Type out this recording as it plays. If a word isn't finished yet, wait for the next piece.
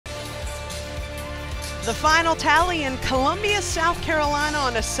The final tally in Columbia, South Carolina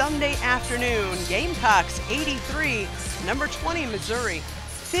on a Sunday afternoon. Gamecocks 83, number 20 Missouri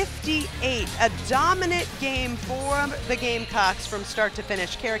 58. A dominant game for the Gamecocks from start to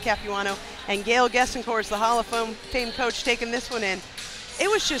finish. Cara, Capuano and Gail Goestenkors, the Hall of Fame coach, taking this one in. It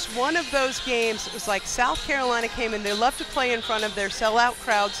was just one of those games. It was like South Carolina came in. They love to play in front of their sellout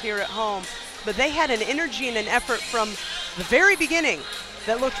crowds here at home, but they had an energy and an effort from the very beginning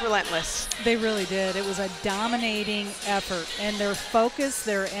that looked relentless. They really did. It was a dominating effort, and their focus,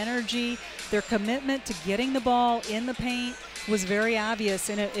 their energy, their commitment to getting the ball in the paint was very obvious,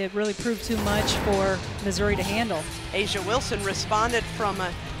 and it really proved too much for Missouri to handle. A'ja Wilson responded from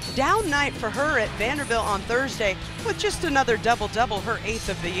a down night for her at Vanderbilt on Thursday with just another double-double, her 8th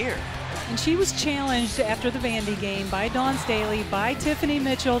of the year. And she was challenged after the Vandy game by Dawn Staley, by Tiffany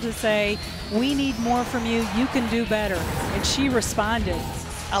Mitchell to say, we need more from you, you can do better. And she responded.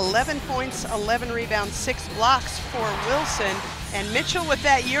 11 points, 11 rebounds, 6 blocks for Wilson. And Mitchell with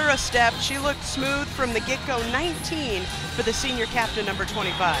that Euro step, she looked smooth from the get-go. 19 for the senior captain, number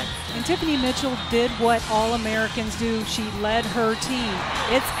 25. And Tiffany Mitchell did what all Americans do. She led her team.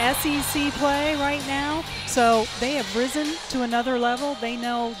 It's SEC play right now, so they have risen to another level. They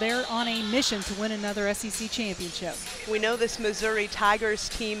know they're on a mission to win another SEC championship. We know this Missouri Tigers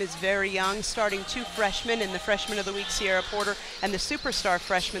team is very young, starting 2 freshmen in the Freshman of the Week, Sierra Porter, and the superstar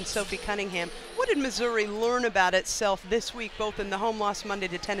freshman, Sophie Cunningham. What did Missouri learn about itself this week, both in the home loss Monday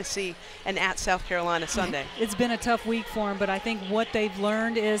to Tennessee and at South Carolina Sunday? It's been a tough week for them, but I think what they've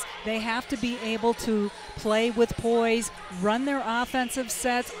learned is they have to be able to play with poise, run their offensive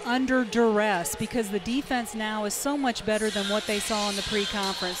sets under duress, because the defense now is so much better than what they saw in the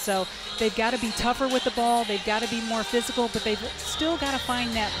pre-conference. So they've got to be tougher with the ball, they've got to be more physical, but they've still got to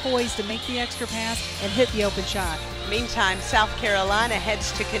find that poise to make the extra pass and hit the open shot. Meantime, South Carolina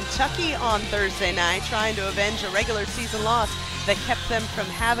heads to Kentucky on Thursday night, trying to avenge a regular season loss that kept them from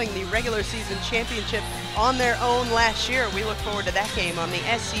having the regular season championship on their own last year. We look forward to that game on the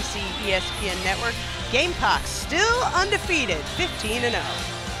SEC ESPN network. Gamecocks still undefeated,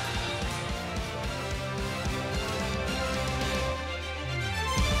 15-0.